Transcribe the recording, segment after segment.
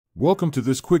Welcome to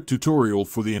this quick tutorial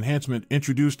for the enhancement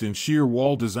introduced in Shear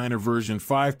Wall Designer version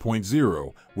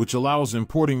 5.0, which allows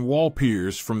importing wall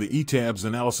piers from the ETABS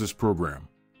analysis program.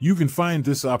 You can find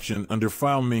this option under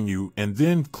File menu and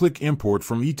then click Import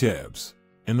from ETABS.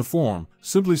 In the form,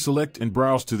 simply select and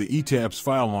browse to the ETABS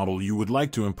file model you would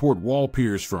like to import wall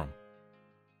piers from.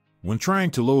 When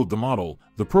trying to load the model,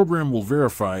 the program will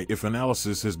verify if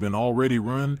analysis has been already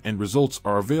run and results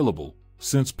are available,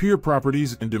 since pier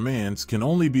properties and demands can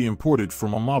only be imported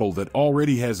from a model that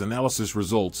already has analysis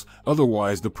results,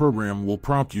 otherwise the program will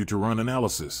prompt you to run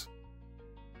analysis.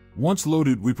 Once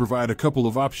loaded, we provide a couple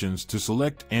of options to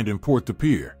select and import the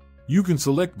pier. You can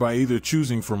select by either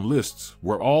choosing from lists,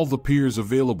 where all the piers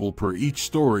available per each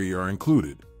story are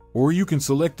included, or you can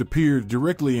select the pier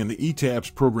directly in the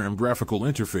ETABS program graphical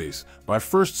interface by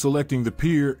first selecting the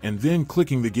pier and then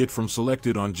clicking the Get from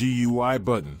Selected on GUI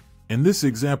button. In this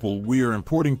example, we are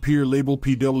importing pier label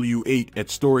PW8 at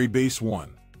story base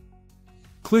 1.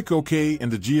 Click OK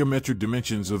and the geometric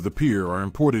dimensions of the pier are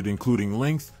imported, including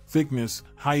length, thickness,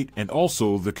 height, and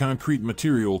also the concrete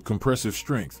material compressive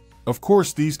strength. Of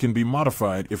course, these can be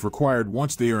modified if required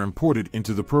once they are imported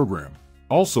into the program.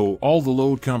 Also, all the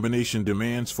load combination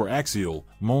demands for axial,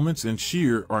 moments, and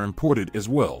shear are imported as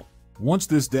well. Once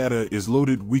this data is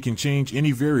loaded, we can change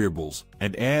any variables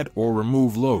and add or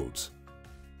remove loads.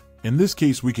 In this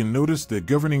case, we can notice that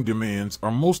governing demands are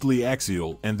mostly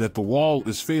axial and that the wall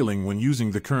is failing when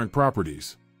using the current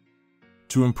properties.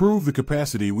 To improve the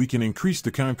capacity, we can increase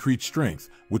the concrete strength,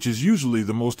 which is usually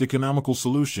the most economical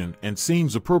solution and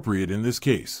seems appropriate in this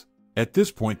case. At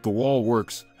this point, the wall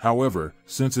works. However,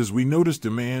 since as we notice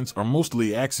demands are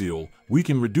mostly axial, we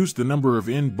can reduce the number of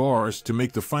end bars to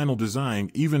make the final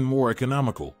design even more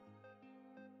economical.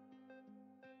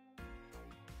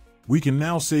 We can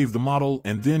now save the model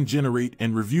and then generate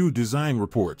and review design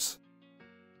reports.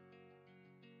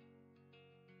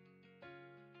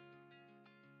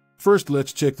 First,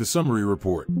 let's check the summary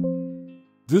report.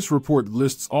 This report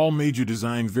lists all major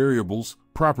design variables,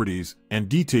 properties, and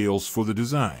details for the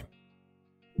design.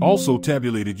 Also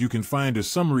tabulated, you can find a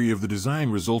summary of the design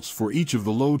results for each of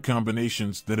the load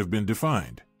combinations that have been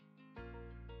defined.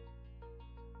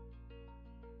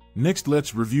 Next,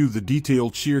 let's review the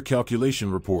detailed shear calculation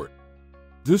report.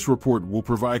 This report will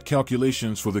provide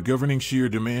calculations for the governing shear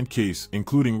demand case,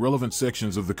 including relevant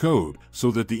sections of the code,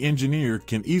 so that the engineer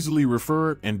can easily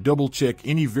refer and double-check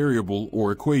any variable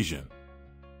or equation.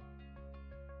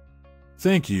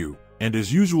 Thank you, and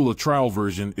as usual, a trial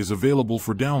version is available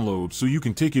for download so you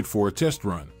can take it for a test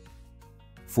run.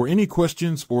 For any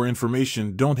questions or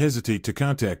information, don't hesitate to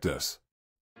contact us.